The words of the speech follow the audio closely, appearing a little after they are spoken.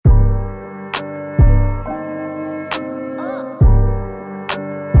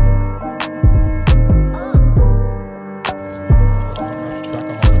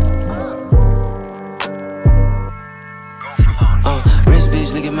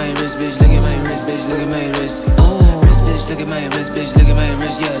my wrist, bitch, look at my wrist, bitch, look at my wrist. Oh, wrist, bitch, look at my wrist, bitch, look at my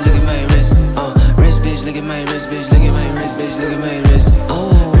wrist, yeah, look at my wrist. Wrist, bitch, look at my wrist, bitch, look at my wrist, bitch, look at my wrist. Oh,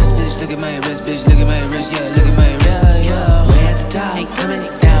 wrist, bitch, look at my wrist, bitch, look at my wrist, yeah, look at my wrist. Yeah, way at the top, ain't coming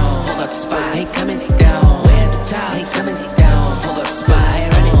down. Fuck up the spot, ain't coming down. Way at the top, ain't coming down. Fuck up the spot, ain't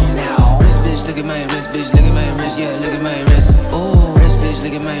running now. Wrist, bitch, look at my wrist, bitch, look at my wrist, yeah, look at my wrist. Oh, wrist, bitch,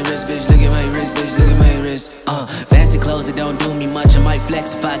 look at my wrist, bitch, look at my wrist, bitch, look at my wrist. Fancy clothes, it don't do me much. I might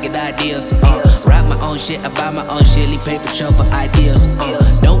flex if I get ideas. Rock my own shit, I buy my own shit. Leave paper trail for ideas.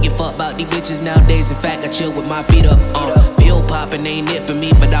 Don't give fuck about these bitches nowadays. In fact, I chill with my feet up. Pill popping ain't it for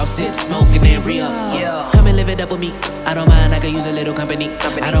me, but I'll sip smoking and re-up. Come and live it up with me. I don't mind, I could use a little company.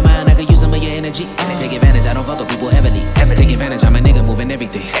 I don't mind, I could use some of your energy. Take advantage, I don't fuck with people heavily. Take advantage, I'm a nigga moving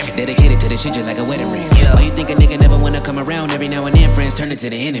everything. Dedicated to this shit just like a wedding ring. Why you think a nigga never wanna come around? Every now and then friends turn into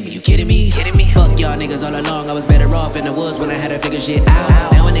the enemy. You kidding me? Fuck y'all niggas all along. I was better off in the woods when I had to figure shit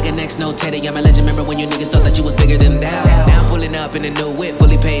out. Now a nigga next no Teddy, I'm a legend. Remember when you niggas thought that you was bigger than thou? Now I'm pulling up in a new whip,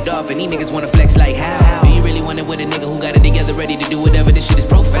 fully paid off, and these niggas wanna flex like how? Do you really want it with a nigga who got it together, ready to do whatever? This shit is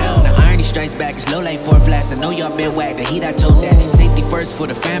profound. The irony strikes back, it's low like 4 flats. I know y'all been whacked, the heat I told that. Safety first for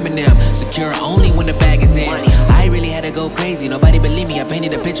the fam and them. Secure only when the bag is in. I really had to go crazy, nobody believed me. I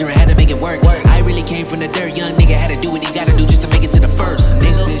painted a picture and had to make it work. I really came from the dirt, young nigga had to do what he gotta do just to make it to the first.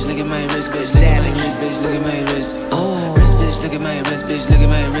 Nigga, bitch, look at my wrist, bitch, look at my wrist, bitch, look at my wrist. Oh, wrist, bitch, look at my wrist, bitch, look at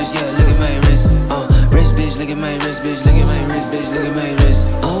my wrist, yeah, look at my wrist. Wrist, bitch, look at my wrist, bitch, look at my wrist, bitch, look at my wrist.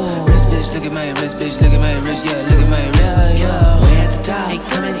 Oh, wrist, bitch, look at my wrist, bitch, look at my wrist, yeah, look at my wrist. Yeah, way at the top, ain't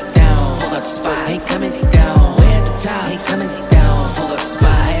coming down. Fuck up the spot, ain't coming down. Way at the top, ain't coming down. Fuck up the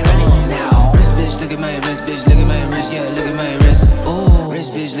spot, ain't running now. Wrist, bitch, look at my wrist, bitch, look at my wrist, yeah, look at my wrist. Oh,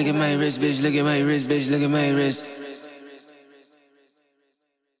 wrist, bitch, look at my wrist, bitch, look at my wrist, bitch, look at my wrist.